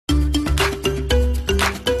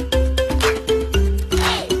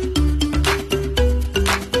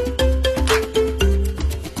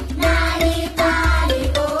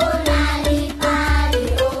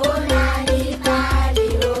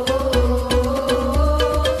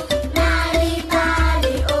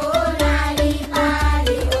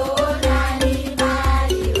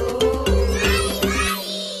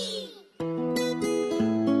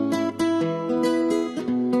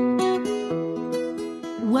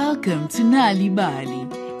Welcome to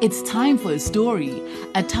Nal'ibali. It's time for a story,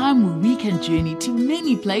 a time when we can journey to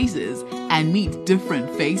many places and meet different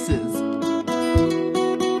faces.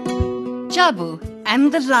 Jabu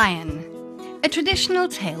and the Lion, a traditional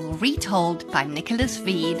tale retold by Nicholas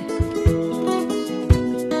Veed.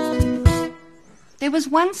 There was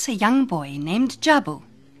once a young boy named Jabu.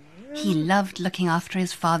 He loved looking after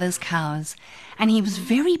his father's cows, and he was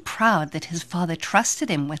very proud that his father trusted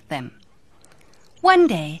him with them. One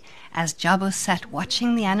day, as Jabu sat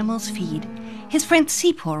watching the animals feed, his friend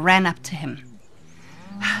Sipho ran up to him.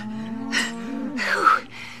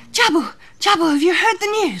 Jabu, have you heard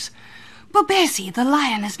the news? Bobesi, the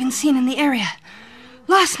lion, has been seen in the area.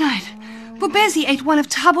 Last night, Bobesi ate one of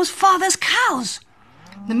Tabo's father's cows.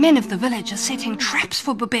 The men of the village are setting traps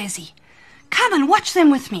for Bobesi. Come and watch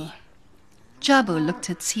them with me. Jabu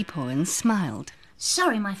looked at Sipho and smiled.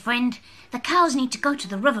 Sorry, my friend. The cows need to go to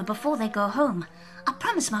the river before they go home. I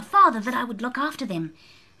promised my father that I would look after them.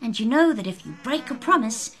 And you know that if you break a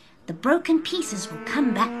promise, the broken pieces will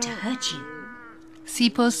come back to hurt you.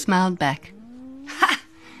 Sipho smiled back. Ha!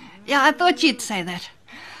 Yeah, I thought you'd say that.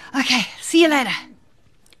 Okay, see you later.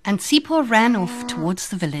 And Sipho ran off towards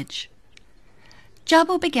the village.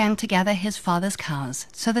 Jabu began to gather his father's cows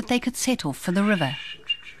so that they could set off for the river.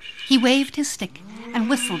 He waved his stick and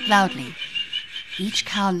whistled loudly. Each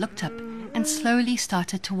cow looked up and slowly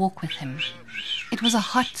started to walk with him. It was a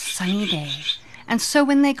hot, sunny day, and so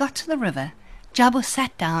when they got to the river, Jabu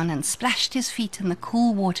sat down and splashed his feet in the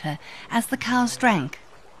cool water as the cows drank.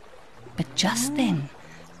 But just then,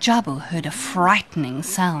 Jabu heard a frightening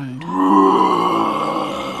sound.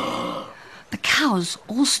 The cows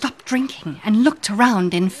all stopped drinking and looked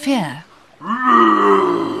around in fear.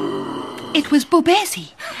 It was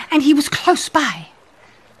Bobesi, and he was close by.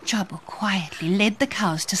 Jabu quietly led the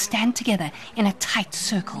cows to stand together in a tight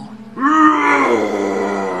circle.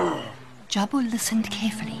 Jabu listened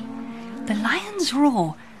carefully. The lion's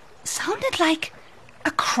roar sounded like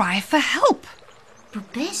a cry for help.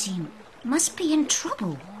 Bobesi must be in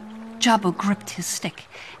trouble. Jabu gripped his stick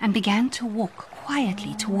and began to walk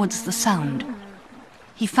quietly towards the sound.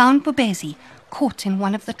 He found Bobesi caught in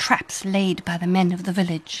one of the traps laid by the men of the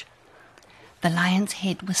village. The lion's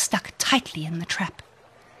head was stuck tightly in the trap.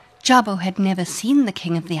 Jabu had never seen the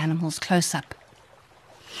king of the animals close up.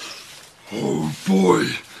 Oh boy,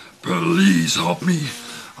 please help me.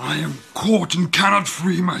 I am caught and cannot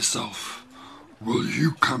free myself. Will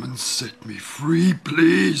you come and set me free,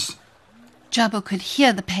 please? Jabu could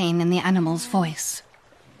hear the pain in the animal's voice.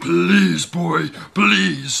 Please, boy,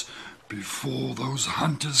 please, before those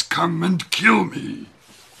hunters come and kill me.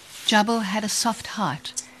 Jabu had a soft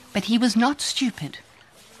heart, but he was not stupid.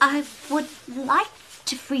 I would like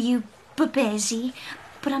to free you, Bobesi,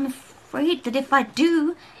 but I'm afraid that if I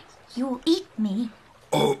do, you'll eat me.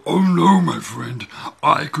 Oh no, my friend.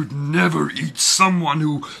 I could never eat someone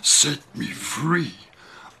who set me free.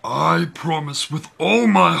 I promise with all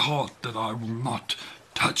my heart that I will not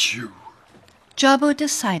touch you. Jabu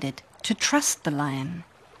decided to trust the lion.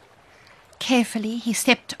 Carefully, he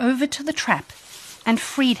stepped over to the trap and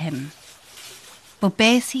freed him.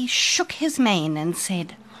 Bobesi shook his mane and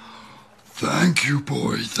said, Thank you,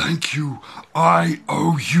 boy, thank you. I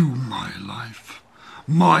owe you my life.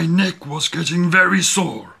 My neck was getting very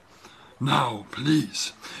sore. Now,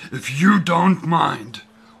 please, if you don't mind,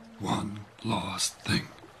 one last thing.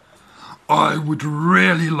 I would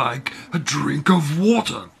really like a drink of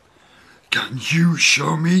water. Can you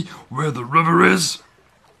show me where the river is?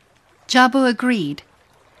 Jabu agreed.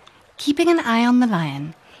 Keeping an eye on the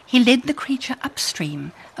lion, he led the creature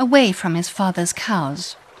upstream, away from his father's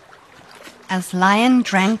cows. As Lion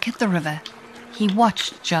drank at the river, he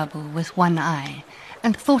watched Jabu with one eye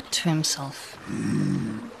and thought to himself,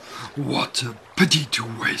 What a pity to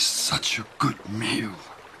waste such a good meal.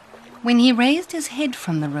 When he raised his head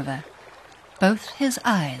from the river, both his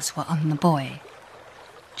eyes were on the boy.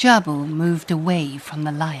 Jabu moved away from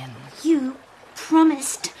the lion. You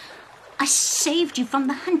promised. I saved you from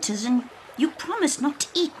the hunters, and you promised not to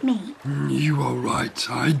eat me. You are right,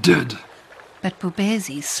 I did. But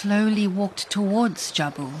Bobesi slowly walked towards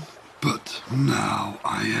Jabu. But now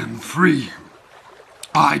I am free.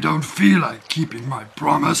 I don't feel like keeping my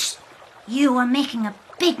promise. You are making a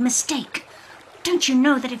big mistake. Don't you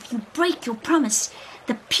know that if you break your promise,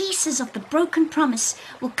 the pieces of the broken promise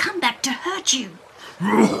will come back to hurt you?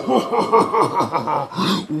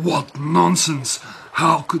 What nonsense!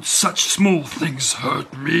 How could such small things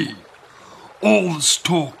hurt me? All this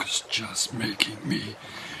talk is just making me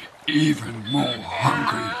even more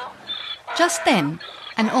hungry. Just then,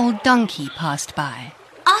 an old donkey passed by.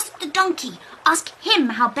 Ask the donkey. Ask him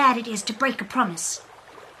how bad it is to break a promise.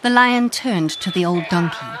 The lion turned to the old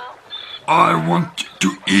donkey. I want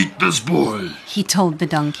to eat this boy. He told the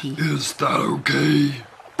donkey. Is that okay?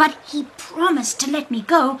 But he promised to let me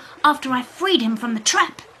go after I freed him from the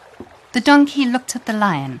trap. The donkey looked at the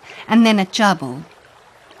lion and then at Jabu.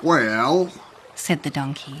 Well, Said the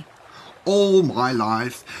donkey. all my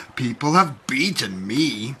life people have beaten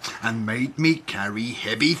me and made me carry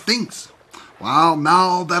heavy things. Well,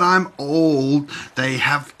 now that I'm old, they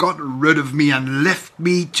have got rid of me and left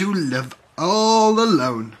me to live all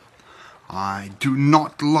alone. I do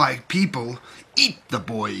not like people. Eat the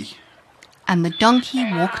boy. And the donkey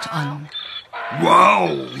walked on.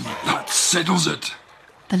 Well, that settles it.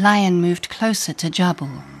 The lion moved closer to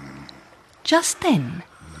Jabu. Just then,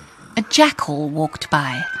 a jackal walked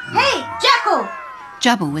by. Hey, Jackal!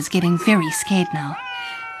 Jabu was getting very scared now.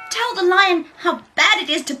 Tell the lion how bad it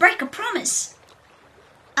is to break a promise.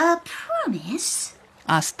 A promise?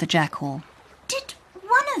 Asked the jackal. Did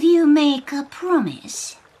one of you make a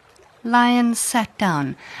promise? Lion sat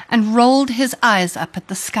down and rolled his eyes up at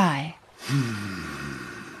the sky.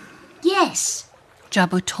 Yes.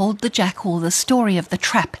 Jabu told the jackal the story of the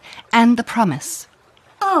trap and the promise.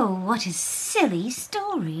 Oh, what a silly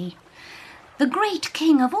story. The great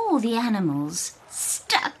king of all the animals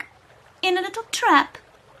stuck in a little trap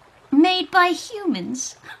made by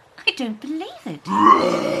humans. I don't believe it.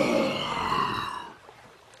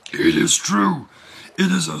 It is true.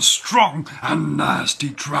 It is a strong and nasty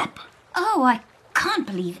trap. Oh, I can't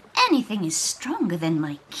believe anything is stronger than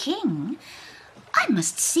my king. I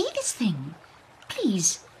must see this thing.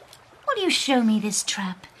 Please, will you show me this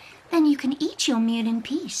trap? Then you can eat your meal in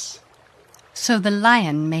peace. So the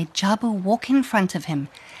lion made Jabu walk in front of him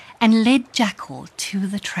and led Jackal to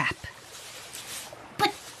the trap.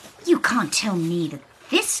 But you can't tell me that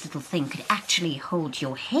this little thing could actually hold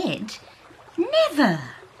your head. Never.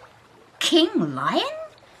 King Lion?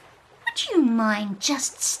 Would you mind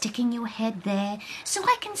just sticking your head there so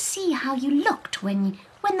I can see how you looked when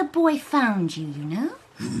the boy found you, you know?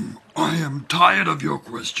 I am tired of your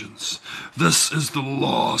questions. This is the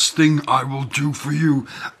last thing I will do for you,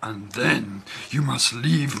 and then you must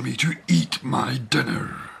leave me to eat my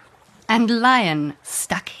dinner. And Lion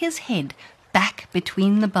stuck his head back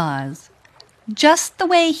between the bars, just the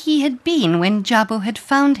way he had been when Jabu had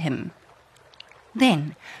found him.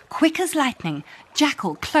 Then, quick as lightning,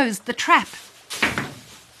 Jackal closed the trap.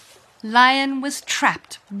 Lion was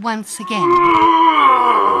trapped once again.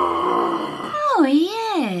 Oh,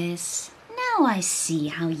 yes. Now I see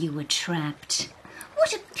how you were trapped.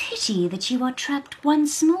 What a pity that you are trapped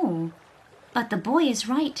once more. But the boy is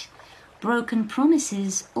right. Broken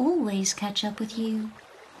promises always catch up with you.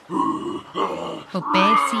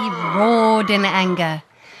 Bobesi roared in anger,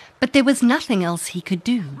 but there was nothing else he could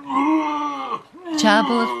do.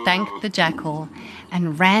 Jabu thanked the jackal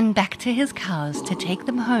and ran back to his cows to take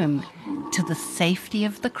them home to the safety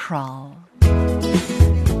of the kraal.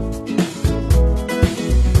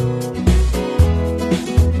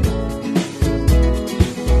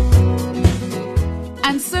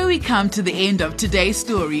 And so we come to the end of today's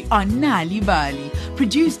story on Nal'ibali,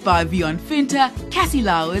 produced by Vion Finta, Cassie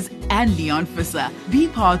Lowers and Leon Fisser. Be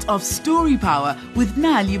part of Story Power with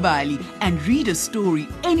Nal'ibali and read a story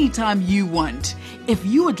anytime you want. If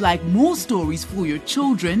you would like more stories for your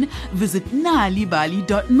children, visit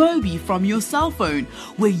nal'ibali.mobi from your cell phone,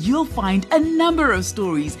 where you'll find a number of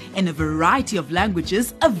stories in a variety of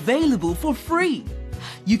languages available for free.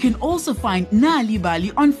 You can also find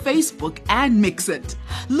Nal'ibali on Facebook and Mixit.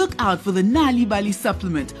 Look out for the Nal'ibali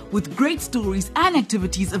supplement with great stories and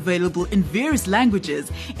activities available in various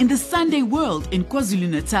languages in the Sunday World in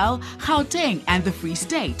KwaZulu-Natal, Gauteng and the Free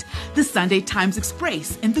State, the Sunday Times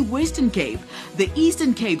Express in the Western Cape, the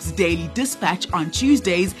Eastern Cape's Daily Dispatch on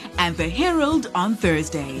Tuesdays and the Herald on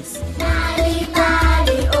Thursdays. Nal'ibali.